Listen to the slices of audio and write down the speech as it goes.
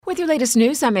With your latest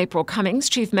news, I'm April Cummings.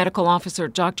 Chief Medical Officer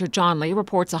Dr. John Lee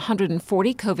reports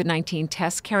 140 COVID-19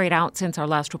 tests carried out since our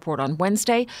last report on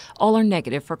Wednesday. All are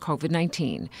negative for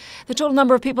COVID-19. The total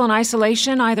number of people in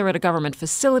isolation, either at a government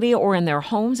facility or in their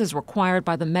homes as required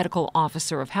by the Medical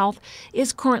Officer of Health,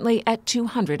 is currently at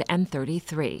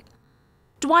 233.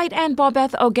 Dwight and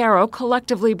Bobeth O'Garrow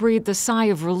collectively breathed a sigh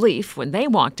of relief when they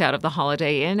walked out of the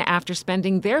Holiday Inn after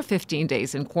spending their 15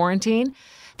 days in quarantine.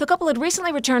 The couple had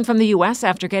recently returned from the U.S.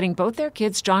 after getting both their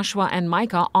kids, Joshua and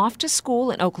Micah, off to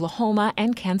school in Oklahoma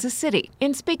and Kansas City.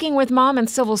 In speaking with mom and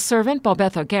civil servant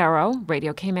Bobeth O'Garrow,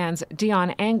 Radio Cayman's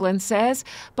Dion Anglin says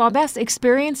Bobeth's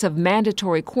experience of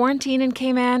mandatory quarantine in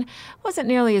Cayman wasn't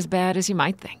nearly as bad as you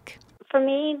might think. For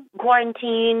me,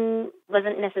 quarantine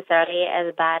wasn't necessarily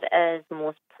as bad as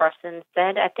most persons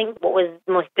said. I think what was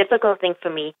the most difficult thing for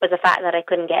me was the fact that I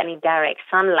couldn't get any direct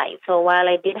sunlight. So while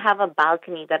I did have a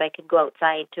balcony that I could go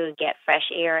outside to get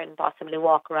fresh air and possibly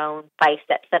walk around 5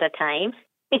 steps at a time,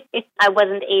 I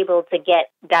wasn't able to get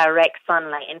direct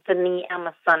sunlight. And for me, I'm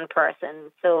a sun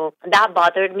person. So that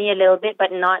bothered me a little bit,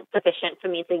 but not sufficient for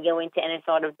me to go into any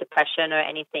sort of depression or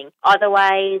anything.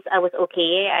 Otherwise, I was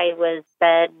okay. I was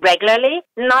fed regularly,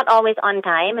 not always on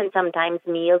time, and sometimes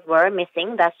meals were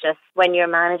missing. That's just when you're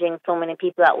managing so many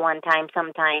people at one time,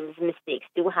 sometimes mistakes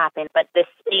do happen. But the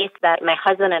space that my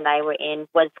husband and I were in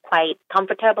was quite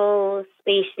comfortable,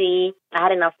 spacey. I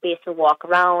had enough space to walk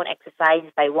around, exercise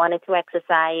if I wanted to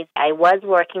exercise. I was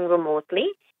working remotely,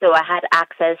 so I had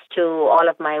access to all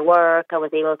of my work. I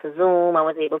was able to Zoom. I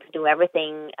was able to do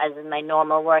everything as in my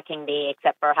normal working day,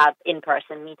 except for have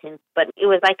in-person meetings. But it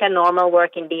was like a normal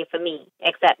working day for me,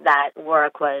 except that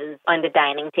work was on the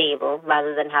dining table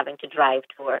rather than having to drive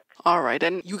to work. All right.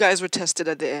 And you guys were tested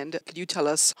at the end. Could you tell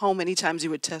us how many times you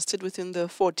were tested within the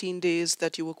 14 days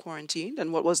that you were quarantined?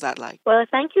 And what was that like? Well,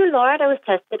 thank you, Lord. I was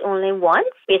tested only once.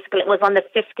 Basically, it was on the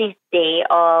 50th day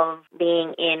of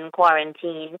being in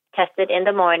quarantine. Tested in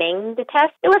the morning. The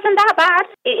test, it wasn't that bad.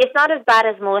 It's not as bad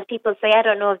as most people say. I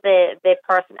don't know if the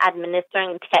person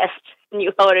administering the test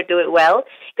knew how to do it well,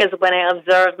 because when I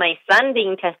observed my son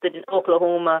being tested in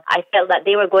Oklahoma, I felt that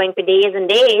they were going for days and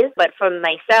days. But for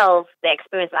myself, the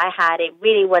experience I had, it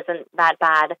really wasn't that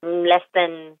bad. Less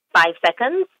than 5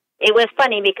 seconds. It was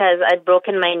funny because I'd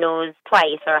broken my nose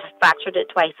twice, or fractured it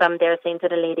twice. So I'm there saying to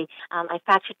the lady, I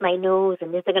fractured my nose,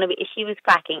 and is there going to be... She was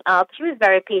cracking up. She was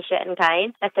very patient and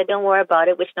kind. I said, don't worry about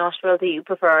it. Which nostril do you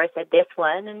prefer? I said, this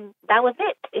one. And that was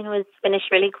it. It was finished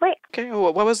really quick. Okay.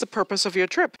 Well, what was the purpose of your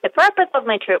trip? The purpose of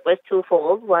my trip was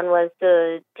twofold. One was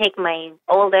to take my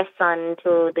oldest son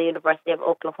to the University of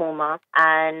Oklahoma,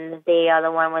 and the other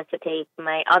one was to take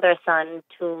my other son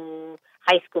to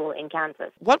high school in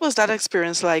Kansas. What was that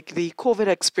experience like, the COVID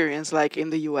experience like in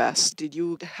the U.S.? Did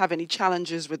you have any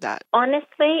challenges with that?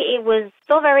 Honestly, it was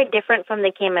so very different from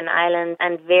the Cayman Islands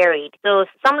and varied. So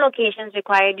some locations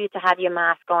required you to have your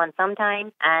mask on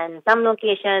sometimes, and some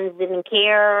locations didn't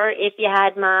care if you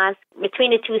had masks. Between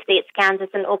the two states, Kansas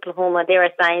and Oklahoma, there are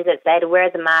signs that said,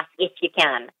 wear the mask if you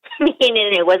can.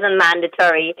 Meaning it wasn't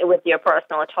mandatory. It was your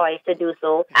personal choice to do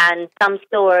so. And some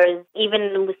stores,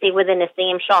 even say within the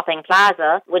same shopping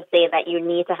plaza, would say that you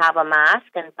need to have a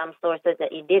mask, and some stores said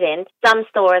that you didn't. Some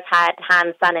stores had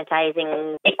hand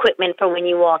sanitizing equipment for when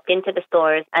you walked into the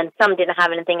stores, and some didn't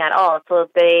have anything at all. So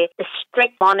the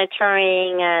strict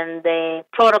monitoring and the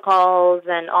protocols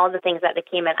and all the things that the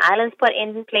Cayman Islands put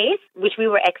in place, which we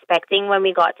were expecting when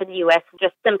we got to the U.S.,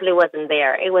 just simply wasn't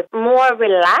there. It was more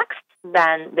relaxed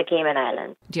than the Cayman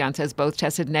Islands. Dion says both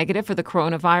tested negative for the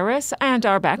coronavirus and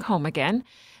are back home again.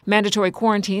 Mandatory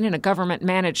quarantine in a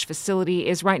government-managed facility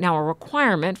is right now a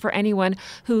requirement for anyone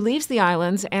who leaves the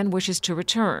islands and wishes to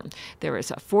return. There is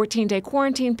a 14-day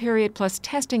quarantine period plus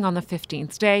testing on the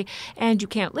 15th day, and you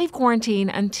can't leave quarantine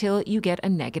until you get a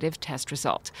negative test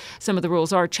result. Some of the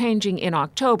rules are changing in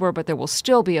October, but there will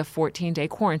still be a 14-day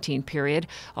quarantine period,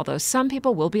 although some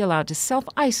people will be allowed to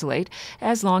self-isolate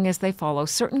as long as they follow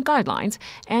certain guidelines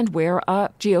and wear a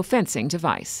geofencing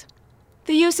device.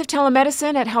 The use of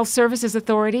telemedicine at Health Services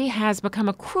Authority has become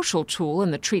a crucial tool in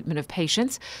the treatment of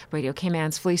patients. Radio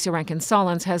Cayman's Felicia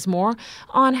Rankin-Solins has more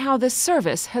on how this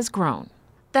service has grown.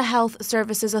 The Health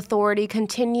Services Authority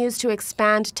continues to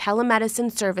expand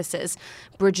telemedicine services,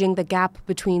 bridging the gap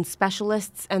between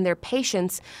specialists and their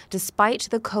patients despite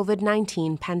the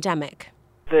COVID-19 pandemic.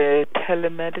 The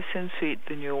telemedicine suite,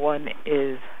 the new one,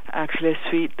 is actually a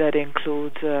suite that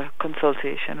includes a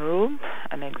consultation room,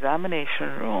 an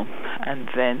examination room, and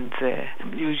then the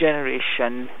new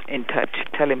generation in-touch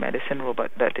telemedicine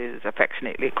robot that is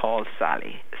affectionately called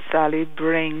Sally. Sally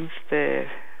brings the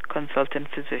consultant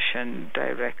physician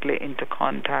directly into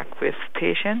contact with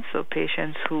patients, so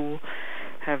patients who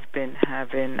have been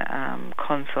having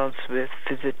consults with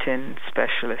visiting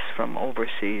specialists from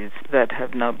overseas that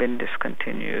have now been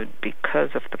discontinued because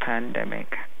of the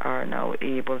pandemic are now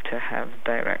able to have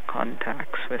direct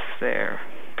contacts with their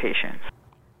patients.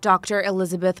 Dr.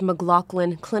 Elizabeth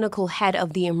McLaughlin, clinical head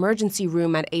of the emergency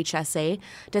room at HSA,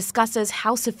 discusses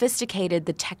how sophisticated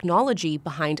the technology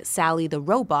behind Sally the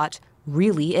robot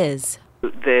really is.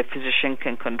 The physician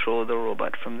can control the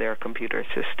robot from their computer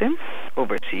system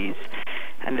overseas,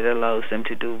 and it allows them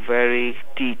to do very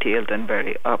detailed and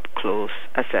very up-close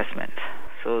assessments.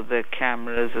 So the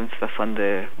cameras and stuff on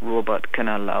the robot can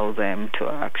allow them to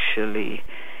actually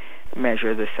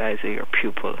measure the size of your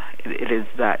pupil. It is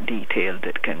that detailed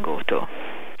it can go to.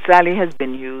 Sally has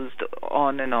been used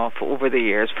on and off over the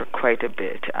years for quite a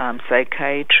bit.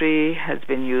 Psychiatry has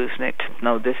been using it.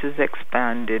 Now this is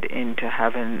expanded into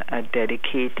having a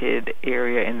dedicated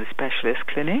area in the specialist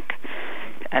clinic,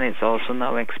 and it's also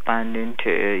now expanding to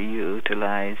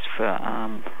utilize for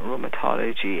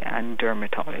rheumatology and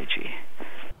dermatology.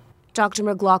 Dr.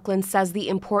 McLaughlin says the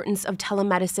importance of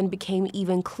telemedicine became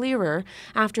even clearer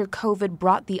after COVID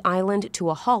brought the island to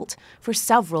a halt for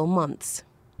several months.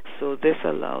 So this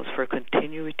allows for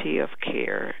continuity of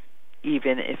care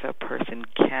even if a person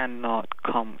cannot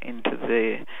come into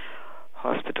the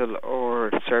hospital or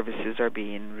services are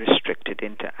being restricted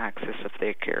into access of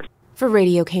their care. For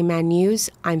Radio Cayman News,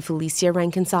 I'm Felicia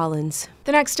Rankin-Solins.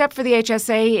 The next step for the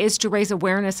HSA is to raise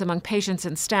awareness among patients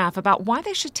and staff about why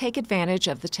they should take advantage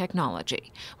of the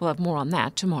technology. We'll have more on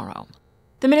that tomorrow.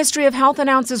 The Ministry of Health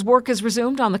announces work has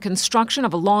resumed on the construction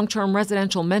of a long-term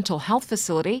residential mental health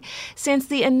facility since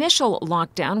the initial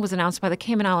lockdown was announced by the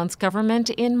Cayman Islands government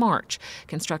in March.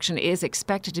 Construction is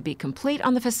expected to be complete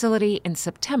on the facility in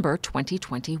September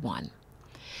 2021.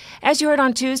 As you heard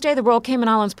on Tuesday, the Royal Cayman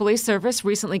Islands Police Service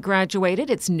recently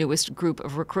graduated its newest group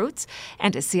of recruits.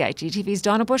 And as CIGTV's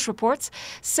Donna Bush reports,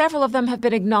 several of them have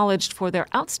been acknowledged for their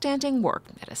outstanding work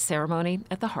at a ceremony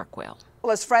at the Harquail.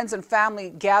 Well, as friends and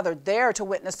family gathered there to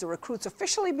witness the recruits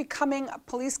officially becoming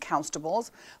police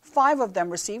constables, 5 of them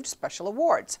received special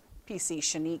awards. PC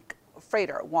Shanique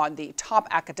Frater won the Top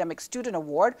Academic Student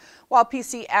Award, while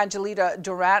PC Angelita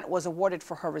Durant was awarded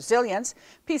for her resilience.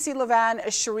 PC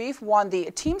Levan Sharif won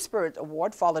the Team Spirit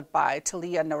Award, followed by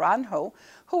Talia Naranjo,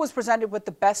 who was presented with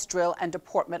the Best Drill and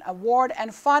Deportment Award.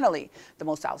 And finally, the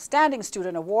Most Outstanding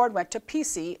Student Award went to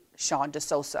PC Sean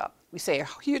DeSosa. We say a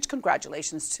huge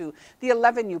congratulations to the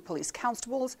 11 new police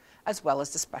constables, as well as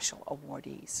the special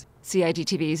awardees.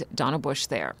 CIGTV's Donna Bush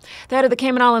there. The head of the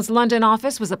Cayman Islands London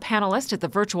office was a panelist at the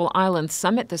Virtual Islands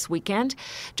Summit this weekend.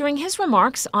 During his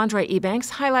remarks, Andre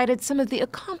Ebanks highlighted some of the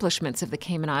accomplishments of the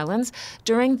Cayman Islands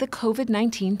during the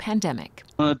COVID-19 pandemic.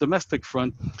 On a domestic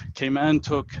front, Cayman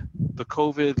took the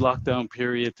COVID lockdown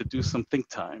period to do some think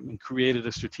time and created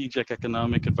a strategic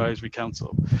economic advisory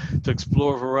council to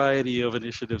explore a variety of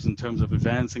initiatives in terms of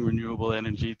advancing renewable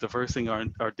energy, diversing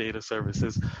our data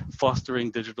services, fostering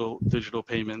digital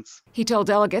payments. He told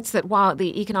delegates that while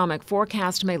the economic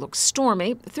forecast may look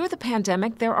stormy, through the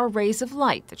pandemic there are rays of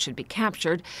light that should be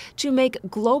captured to make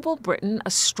global Britain a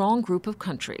strong group of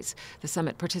countries. The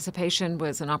summit participation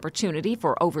was an opportunity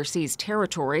for overseas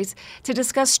territories to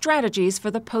discuss strategies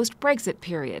for the post-Brexit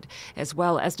period, as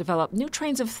well as develop new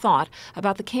trains of thought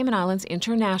about the Cayman Islands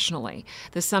internationally.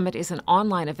 The summit is an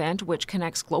online event which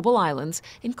connects global islands,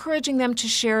 encouraging them to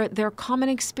share their common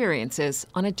experiences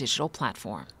on a digital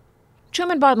platform.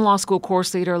 Truman Bodden Law School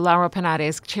course leader Laura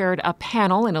Penades chaired a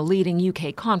panel in a leading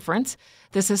UK conference.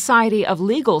 The Society of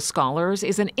Legal Scholars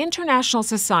is an international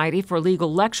society for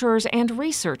legal lecturers and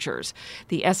researchers.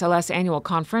 The SLS annual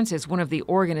conference is one of the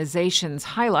organization's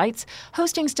highlights,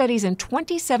 hosting studies in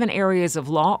 27 areas of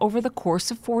law over the course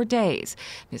of 4 days.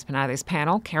 Ms. Penades'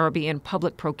 panel, Caribbean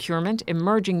Public Procurement,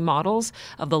 Emerging Models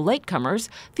of the Latecomers,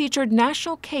 featured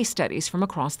national case studies from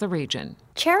across the region.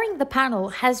 Chairing the panel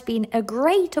has been a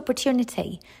great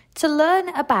opportunity to learn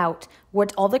about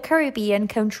what other Caribbean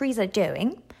countries are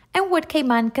doing and what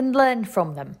Cayman can learn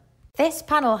from them. This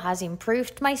panel has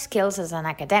improved my skills as an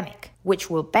academic, which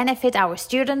will benefit our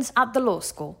students at the law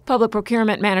school. Public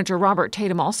Procurement Manager Robert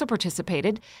Tatum also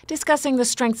participated, discussing the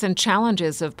strengths and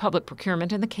challenges of public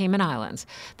procurement in the Cayman Islands.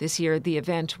 This year, the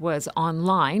event was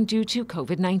online due to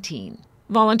COVID-19.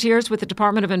 Volunteers with the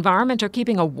Department of Environment are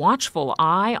keeping a watchful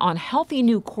eye on healthy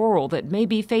new coral that may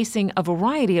be facing a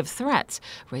variety of threats.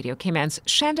 Radio Cayman's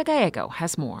Shanda Gallego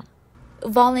has more.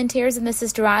 Volunteers in the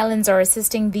Sister Islands are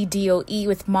assisting the DOE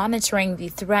with monitoring the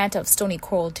threat of stony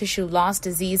coral tissue loss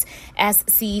disease,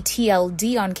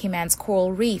 SCTLD, on Cayman's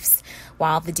coral reefs.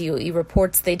 While the DOE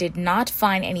reports they did not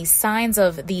find any signs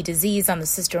of the disease on the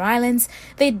Sister Islands,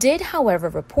 they did, however,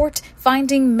 report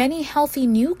finding many healthy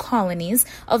new colonies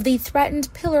of the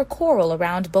threatened pillar coral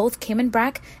around both Cayman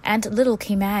Brac and Little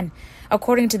Cayman.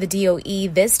 According to the DOE,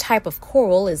 this type of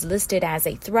coral is listed as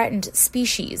a threatened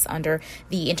species under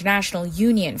the International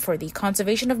Union for the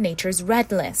Conservation of Nature's Red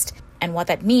List. And what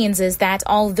that means is that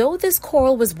although this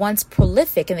coral was once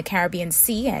prolific in the Caribbean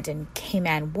Sea and in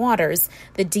Cayman waters,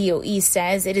 the DOE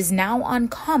says it is now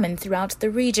uncommon throughout the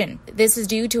region. This is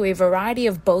due to a variety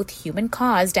of both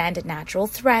human-caused and natural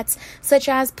threats, such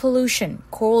as pollution,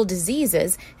 coral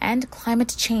diseases, and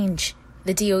climate change.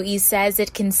 The DOE says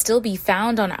it can still be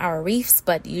found on our reefs,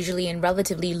 but usually in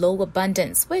relatively low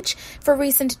abundance, which, for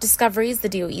recent discoveries, the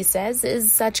DOE says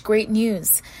is such great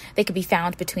news. They can be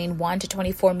found between 1 to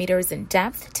 24 meters in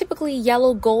depth, typically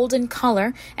yellow-gold in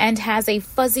color, and has a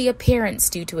fuzzy appearance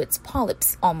due to its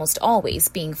polyps almost always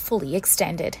being fully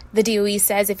extended. The DOE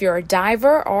says if you're a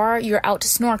diver or you're out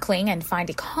snorkeling and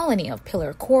find a colony of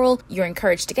pillar coral, you're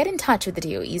encouraged to get in touch with the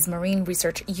DOE's Marine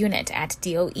Research Unit at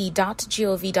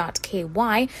doe.gov.ky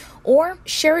or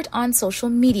share it on social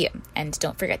media. And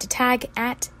don't forget to tag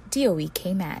at DOE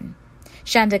Cayman.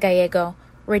 Shanda Gallego,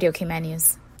 Radio Cayman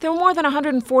News. There were more than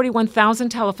 141,000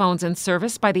 telephones in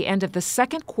service by the end of the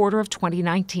second quarter of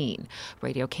 2019.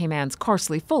 Radio Cayman's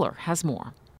Carsley Fuller has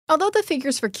more. Although the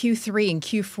figures for Q3 and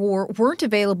Q4 weren't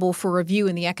available for review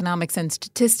in the Economics and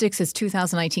Statistics'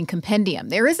 2019 compendium,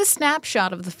 there is a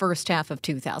snapshot of the first half of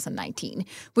 2019,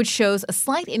 which shows a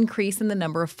slight increase in the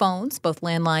number of phones, both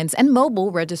landlines and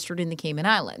mobile, registered in the Cayman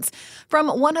Islands, from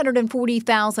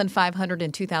 140,500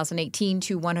 in 2018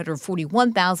 to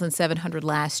 141,700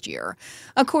 last year.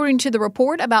 According to the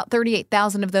report, about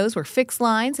 38,000 of those were fixed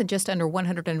lines and just under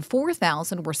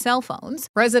 104,000 were cell phones.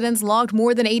 Residents logged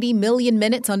more than 80 million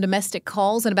minutes on domestic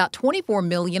calls and about 24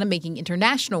 million making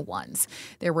international ones.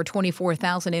 There were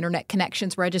 24,000 internet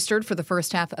connections registered for the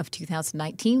first half of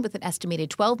 2019, with an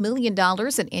estimated $12 million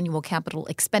in annual capital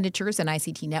expenditures in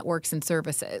ICT networks and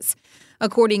services.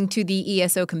 According to the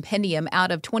ESO compendium, out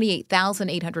of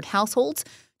 28,800 households,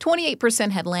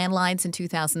 28% had landlines in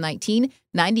 2019,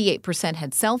 98%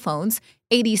 had cell phones,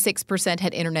 86%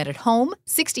 had internet at home,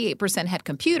 68% had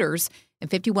computers, and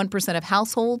 51% of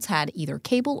households had either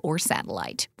cable or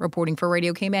satellite. Reporting for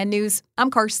Radio Cayman News,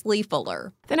 I'm Carsley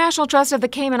Fuller. The National Trust of the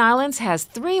Cayman Islands has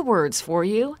 3 words for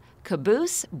you: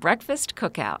 Caboose Breakfast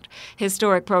Cookout.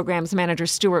 Historic Programs Manager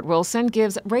Stuart Wilson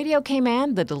gives Radio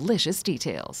Cayman the delicious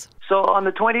details. So on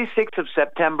the 26th of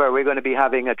September, we're going to be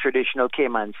having a traditional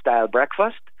Cayman-style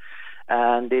breakfast,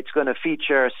 and it's going to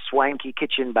feature a swanky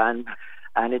kitchen band,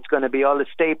 and it's going to be all the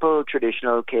staple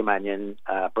traditional Caymanian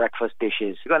breakfast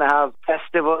dishes. We're going to have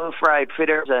festival fried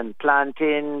fritters and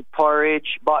plantain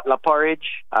porridge, bottle of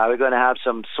porridge. We're going to have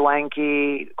some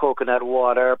swanky coconut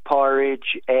water,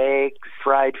 porridge, eggs,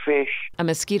 fried fish. A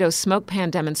mosquito smoke pan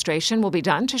demonstration will be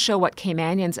done to show what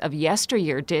Caymanians of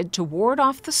yesteryear did to ward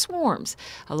off the swarms,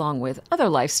 along with other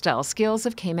lifestyle skills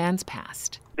of Cayman's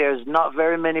past. There's not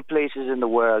very many places in the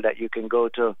world that you can go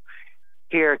to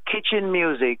hear kitchen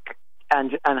music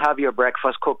and have your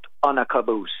breakfast cooked on a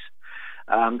caboose.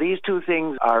 These two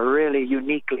things are really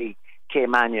uniquely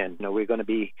Caymanian. You know, we're going to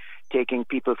be taking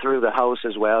people through the house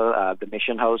as well, the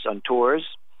Mission House, on tours.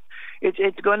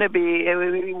 It's going to be,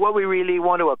 what we really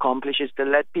want to accomplish is to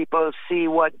let people see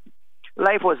what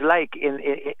life was like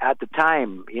at the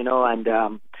time, you know,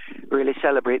 and really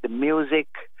celebrate the music,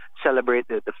 celebrate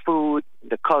the food,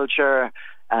 the culture,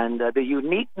 and the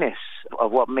uniqueness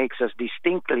of what makes us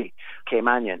distinctly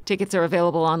Caymanian. Tickets are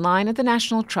available online at the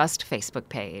National Trust Facebook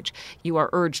page. You are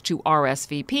urged to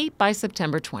RSVP by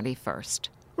September 21st.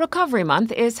 Recovery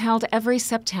Month is held every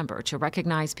September to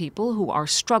recognize people who are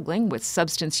struggling with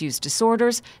substance use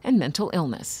disorders and mental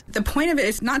illness. The point of it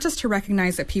is not just to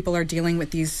recognize that people are dealing with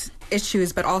these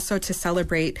issues, but also to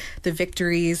celebrate the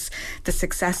victories, the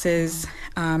successes.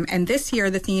 And this year,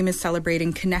 the theme is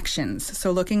celebrating connections. So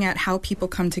looking at how people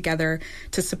come together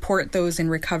to support those in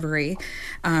recovery,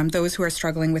 those who are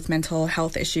struggling with mental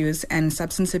health issues and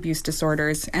substance abuse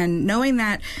disorders, and knowing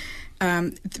that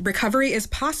recovery is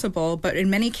possible, but in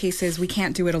many cases, we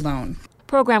can't do it alone.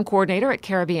 Program coordinator at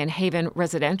Caribbean Haven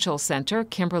Residential Center,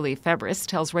 Kimberly Febris,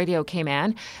 tells Radio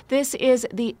Cayman this is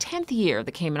the 10th year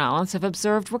the Cayman Islands have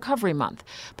observed Recovery Month.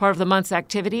 Part of the month's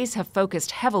activities have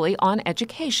focused heavily on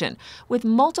education, with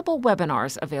multiple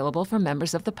webinars available for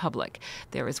members of the public.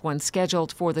 There is one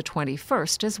scheduled for the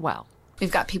 21st as well.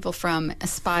 We've got people from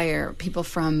Aspire, people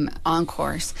from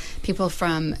Encourse, people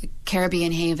from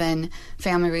Caribbean Haven,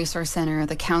 Family Resource Center,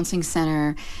 the Counseling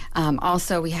Center.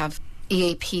 Also, we have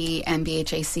EAP and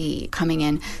BHAC coming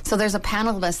in. So there's a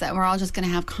panel of us that we're all just going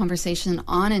to have conversation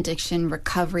on addiction,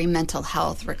 recovery, mental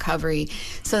health, recovery,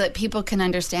 so that people can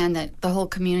understand that the whole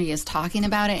community is talking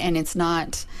about it and it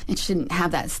shouldn't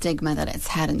have that stigma that it's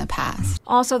had in the past.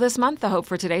 Also this month, the Hope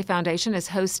for Today Foundation is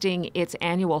hosting its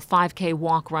annual 5K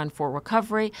Walk Run for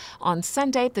Recovery on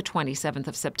Sunday, the 27th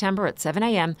of September at 7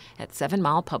 a.m. at 7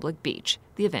 Mile Public Beach.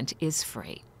 The event is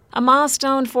free. A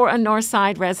milestone for a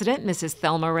Northside resident, Mrs.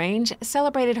 Thelma Range,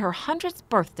 celebrated her 100th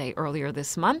birthday earlier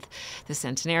this month. The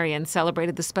centenarian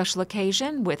celebrated the special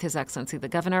occasion with His Excellency the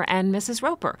Governor and Mrs.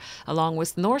 Roper, along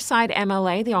with Northside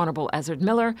MLA, the Honorable Ezard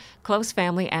Miller, close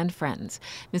family and friends.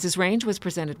 Mrs. Range was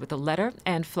presented with a letter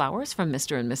and flowers from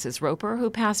Mr. and Mrs. Roper, who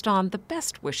passed on the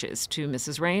best wishes to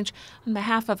Mrs. Range on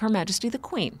behalf of Her Majesty the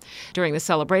Queen. During the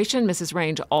celebration, Mrs.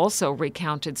 Range also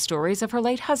recounted stories of her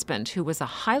late husband, who was a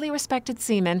highly respected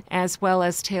seaman, as well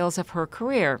as tales of her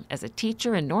career as a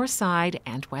teacher in Northside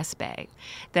and West Bay.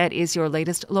 That is your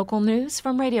latest local news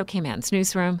from Radio Cayman's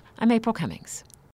newsroom. I'm April Cummings.